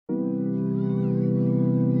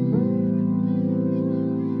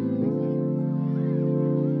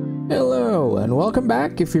and welcome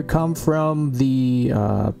back. If you come from the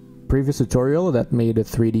previous tutorial that made a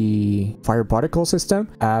 3D fire particle system,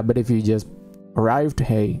 but if you just arrived,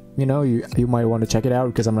 hey, you know, you might want to check it out,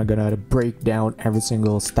 because I'm not gonna break down every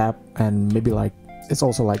single step, and maybe like it's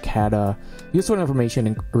also like had a useful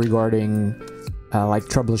information regarding like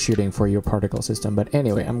troubleshooting for your particle system. But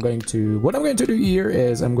anyway, what I'm going to do here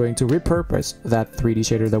is I'm going to repurpose that 3D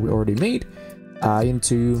shader that we already made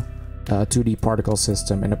into 2D particle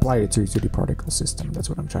system and apply it to 2D particle system. That's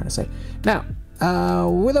what I'm trying to say. Now,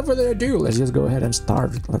 without further ado, let's just go ahead and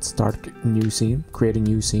start. Let's start a new scene, create a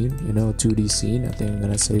new scene, you know, 2D scene. I think I'm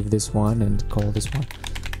gonna save this one and call this one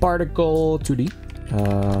particle 2D.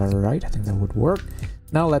 Right, I think that would work.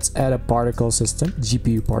 Now let's add a particle system,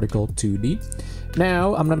 GPU particle 2D.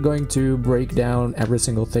 Now I'm not going to break down every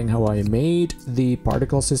single thing how I made the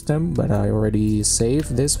particle system, but I already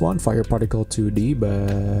saved this one, fire particle 2D.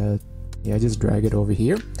 But yeah, just drag it over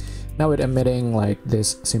here. Now it's emitting like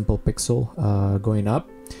this simple pixel going up.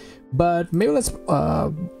 But maybe let's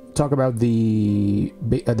talk about the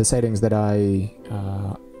settings that I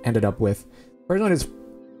ended up with. First one is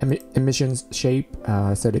emissions shape.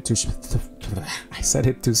 I set it to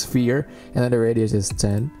sphere, and then the radius is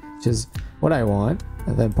 10, which is what I want.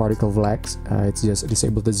 And then particle flex, it's just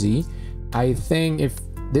disable the Z. I think if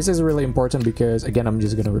this is really important, because again, I'm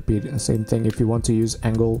just gonna repeat the same thing. If you want to use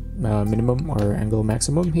angle minimum or angle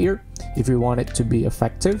maximum here, if you want it to be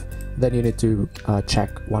effective, then you need to check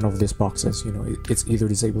one of these boxes. You know, it's either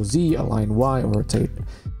disable Z, align Y, or rotate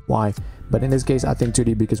Y. But in this case, I think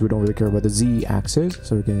 2D, because we don't really care about the Z axis,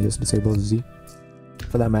 so we can just disable the Z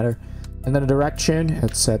for that matter. And then the direction,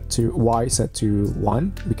 it's set to Y, set to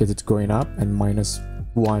 1, because it's going up, and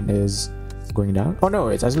 -1 is going down. Oh no,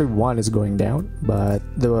 it's actually 1 is going down. But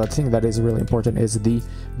the thing that is really important is the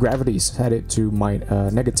gravity, set it to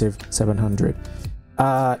 -700.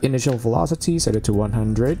 Initial velocity, set it to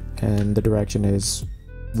 100, and the direction is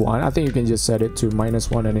 1. I think you can just set it to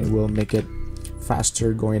 -1 and it will make it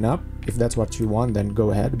faster going up. If that's what you want, then go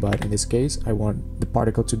ahead, but in this case I want the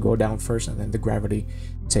particle to go down first, and then the gravity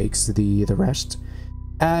takes the rest.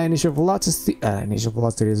 Initial velocity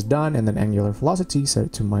is done, and then angular velocity set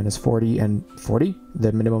it to -40 and 40,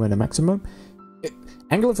 the minimum and the maximum.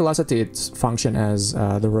 Angular velocity, it's function as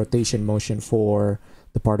the rotation motion for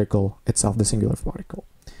the particle itself, the singular particle.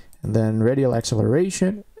 And then radial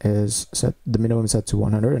acceleration is set, the minimum set to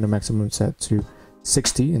 100 and the maximum set to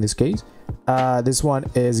 60 in this case. This one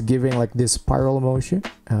is giving like this spiral motion.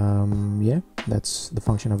 Yeah, that's the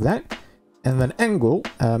function of that. And then angle,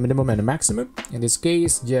 minimum and a maximum. In this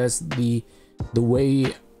case, just the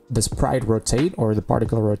way the sprite rotate, or the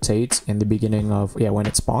particle rotates in the beginning of, yeah, when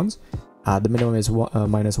it spawns. The minimum is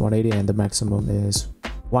 -180 and the maximum is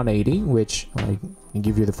 180, which like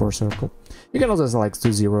give you the 4 circle. You can also select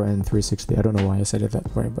 0 and 360. I don't know why I said it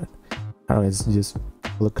that way, but I don't know, it's just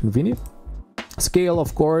look convenient. Scale,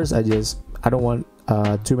 of course, I don't want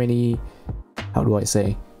too many, how do I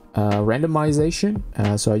say, randomization,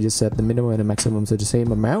 so I just set the minimum and the maximum to the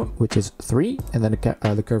same amount, which is 3, and then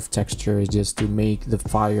the curve texture is just to make the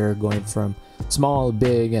fire going from small,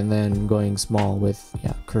 big, and then going small with,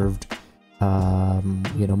 yeah, curved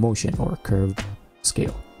you know, motion, or curved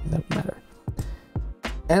scale, in that matter.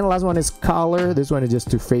 And the last one is color. This one is just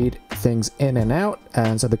to fade things in and out,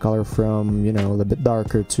 and set the color from, you know, a little bit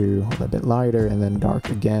darker to a little bit lighter, and then dark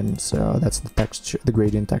again. So that's the texture, the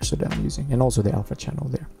gradient texture that I'm using, and also the alpha channel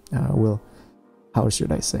there will, how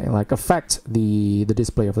should I say, like affect the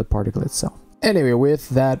display of the particle itself. Anyway, with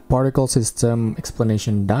that particle system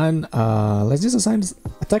explanation done, let's just assign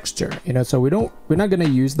a texture. You know, so we're not gonna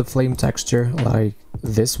use the flame texture like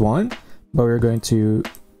this one, but we're going to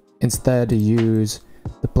instead use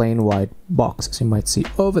the plain white box, as you might see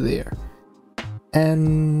over there.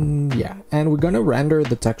 And yeah, and we're gonna render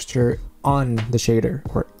the texture on the shader,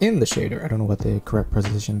 or in the shader. I don't know what the correct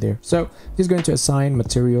position there. So just going to assign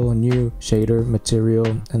material, new shader material,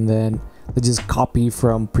 and then let's just copy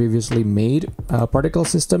from previously made particle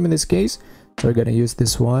system in this case. So we're gonna use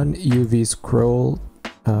this one, UV scroll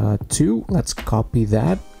 2. Let's copy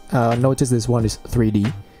that. Notice this one is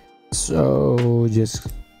 3D, so just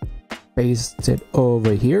paste it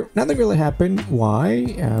over here. Nothing really happened. Why?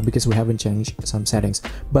 Because we haven't changed some settings.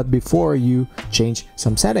 But before you change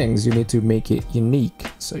some settings, you need to make it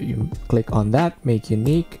unique. So you click on that, make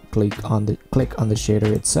unique, click on the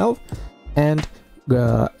shader itself, and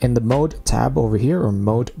in the mode tab over here, or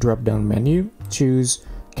mode drop down menu, choose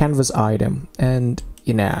canvas item. And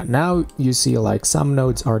yeah, now you see like some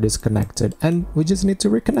nodes are disconnected, and we just need to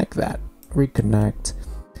reconnect that. Reconnect.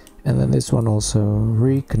 And then this one also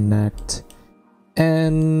reconnect,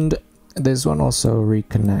 and This one also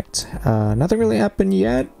reconnect. Nothing really happened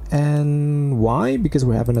yet, and why? Because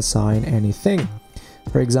we haven't assigned anything.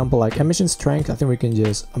 For example, like emission strength, I think we can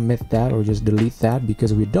just omit that or just delete that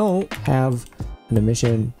because we don't have an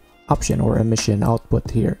emission option or emission output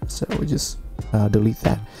here. So we just delete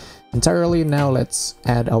that entirely. Now let's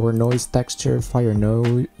add our noise texture, fire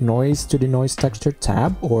noise to the noise texture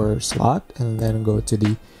tab or slot, and then go to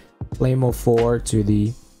the flame of 4 to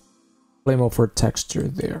the flame of 4 texture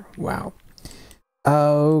there. Wow.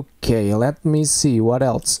 Okay, let me see what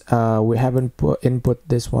else. We haven't input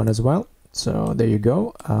this one as well. So there you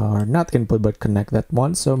go, or not input but connect that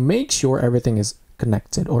one. So make sure everything is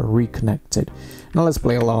connected or reconnected. Now let's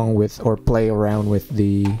play along with or play around with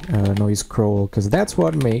the noise scroll, because that's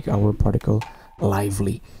what make our particle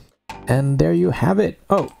lively. And there you have it.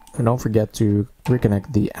 Oh, and don't forget to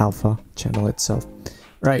reconnect the alpha channel itself.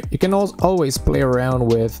 Right, you can always play around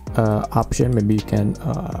with option. Maybe you can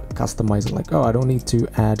customize it, like, oh, I don't need to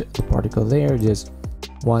add the particle there, just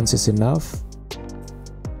once is enough.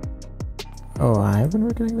 Oh, I haven't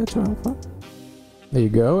reconnected that to alpha. There you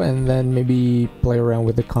go. And then maybe play around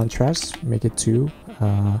with the contrast, make it 2.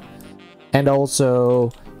 And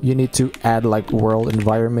also you need to add like world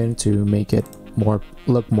environment to make it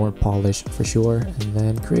look more polished for sure. And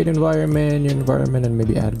then create environment, new environment, and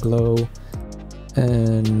maybe add glow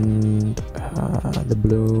and the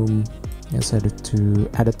bloom. I set it to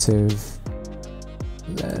additive.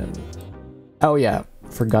 And then, oh yeah,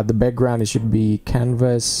 forgot the background. It should be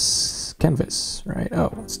canvas, right?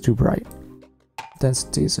 Oh, it's too bright.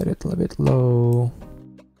 Intensity, set it a little bit low.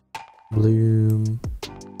 Bloom.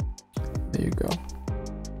 There you go.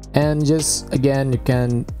 And just again, you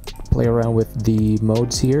can play around with the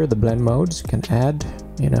modes here, the blend modes. You can add,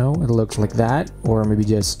 you know, it looks like that, or maybe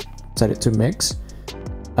just set it to mix.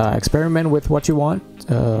 Experiment with what you want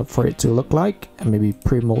for it to look like, and maybe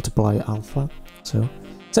pre-multiply alpha. So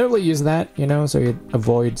certainly use that, you know, so it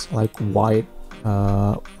avoids like white,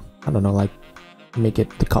 I don't know, like make it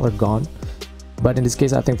the color gone. But in this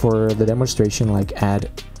case, I think for the demonstration, like add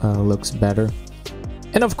looks better.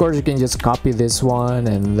 And of course, you can just copy this one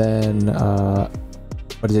and then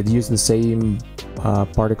use the same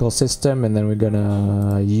particle system, and then we're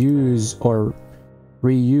gonna use or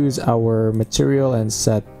reuse our material and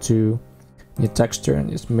set to new texture and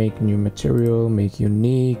just make new material, make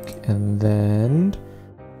unique, and then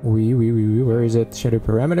where is it? Shadow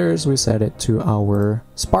parameters, we set it to our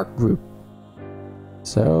spark group.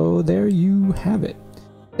 So there you have it.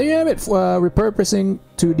 There you have it. Repurposing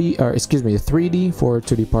 2D, or excuse me, 3D for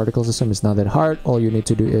 2D particle system is not that hard. All you need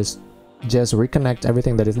to do is just reconnect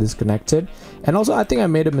everything that is disconnected. And also, I think I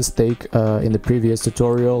made a mistake in the previous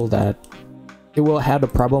tutorial that it will have a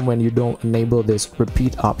problem when you don't enable this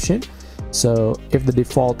repeat option. So if the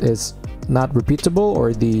default is not repeatable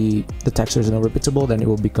or the texture is not repeatable, then it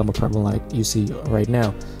will become a problem like you see right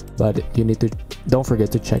now. But you need to, don't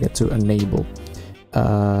forget to check it to enable.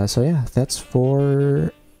 So yeah, that's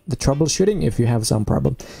for the troubleshooting if you have some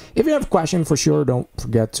problem. If you have a question, for sure, don't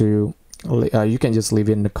forget to you can just leave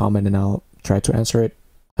it in the comment and I'll try to answer it,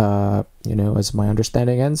 you know, as my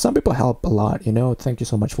understanding. And some people help a lot, you know. Thank you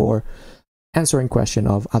so much for answering question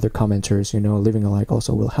of other commenters, you know. Leaving a like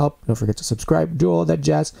also will help. Don't forget to subscribe, do all that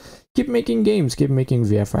jazz. Keep making games, keep making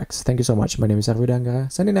VFX. Thank you so much. My name is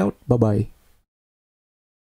Arif, signing out. Bye bye.